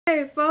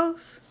Hey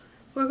folks,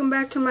 welcome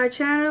back to my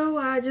channel.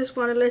 I just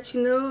want to let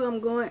you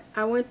know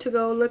I went to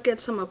go look at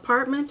some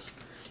apartments.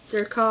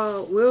 They're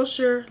called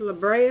Wilshire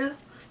Bl.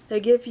 They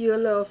give you a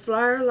little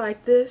flyer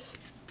like this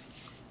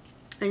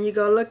and you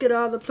go look at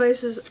all the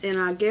places, and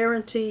I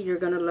guarantee you're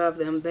gonna love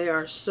them. They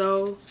are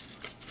so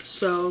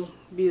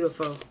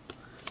beautiful.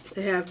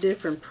 They have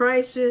different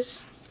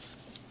prices,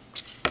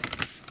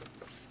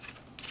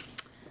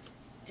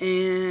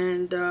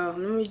 and let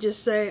me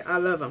just say I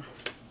love them.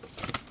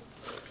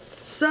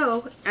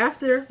 So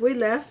after we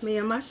left, me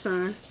and my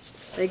son,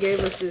 they gave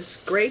us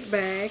this great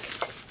bag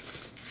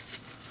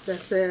that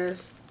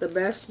says the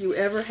best you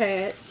ever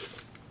had.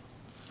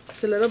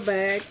 It's a little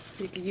bag.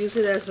 You can use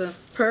it as a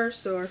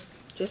purse or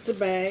just a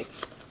bag.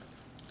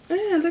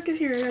 And look at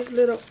here, it has a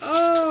little,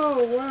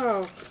 oh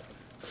wow,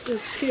 this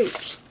is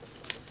cute.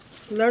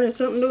 Learning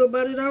something new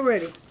about it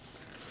already.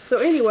 So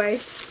anyway,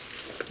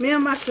 me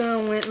and my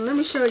son went, and let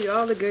me show you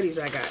all the goodies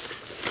I got.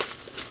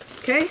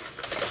 Okay?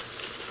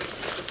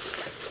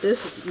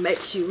 This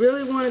makes you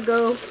really want to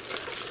go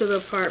to the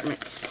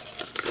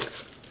apartments.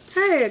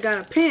 Hey, I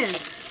got a pen.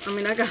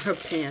 I got a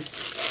pen.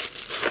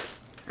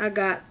 I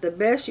got the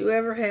best you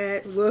ever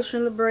had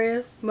Wilshire Bl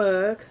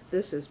mug.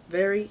 This is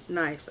very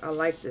nice. I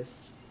like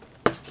this.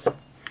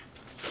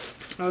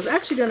 I was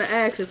actually going to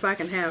ask if I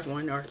can have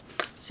one or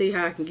see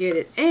how I can get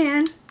it.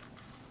 And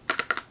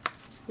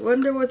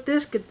wonder what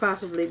this could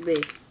possibly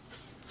be.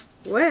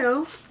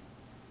 Well,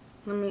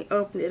 let me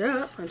open it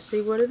up and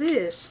see what it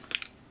is.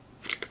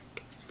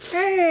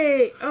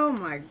 Hey! Oh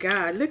my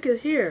God, look at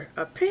here.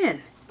 A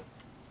pen.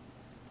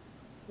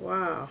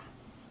 Wow.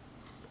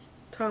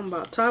 Talking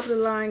about top of the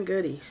line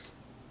goodies.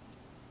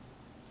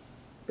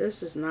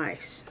 This is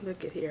nice.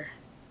 Look at here.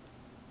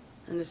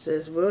 And it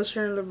says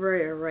Wilshire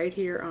Bl right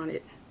here on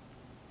it.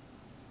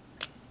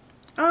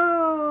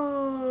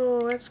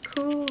 Oh, that's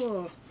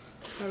cool.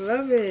 I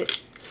love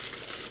it.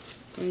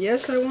 And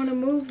yes, I want to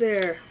move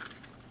there.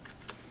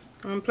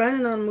 I'm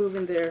planning on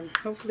moving there.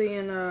 Hopefully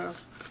in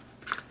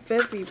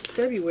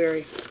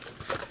February.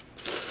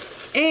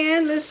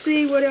 And let's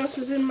see what else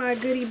is in my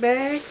goodie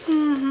bag.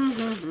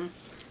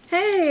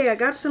 Hey, I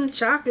got some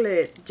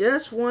chocolate.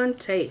 Just one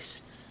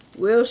taste.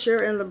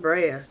 Wilshire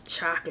Bl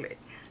chocolate.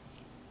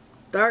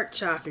 Dark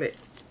chocolate.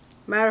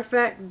 Matter of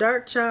fact,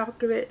 dark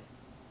chocolate.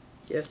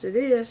 Yes, it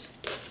is.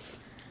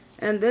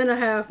 And then I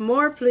have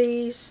more,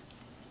 please.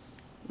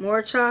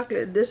 More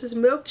chocolate. This is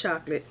milk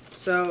chocolate.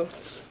 So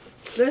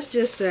let's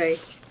just say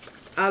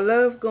I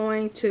love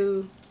going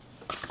to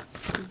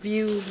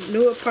view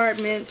new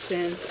apartments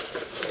and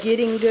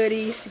getting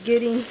goodies,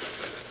 getting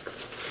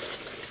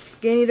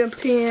a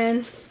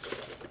pen,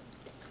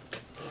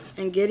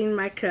 and getting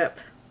my cup.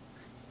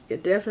 You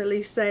can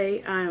definitely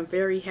say I am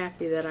very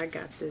happy that I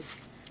got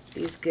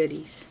these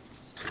goodies.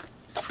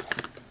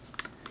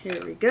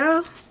 Here we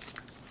go.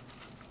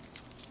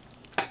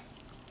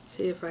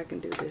 See if I can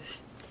do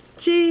this.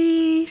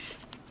 Cheese!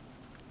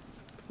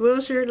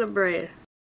 Wilshire Bl.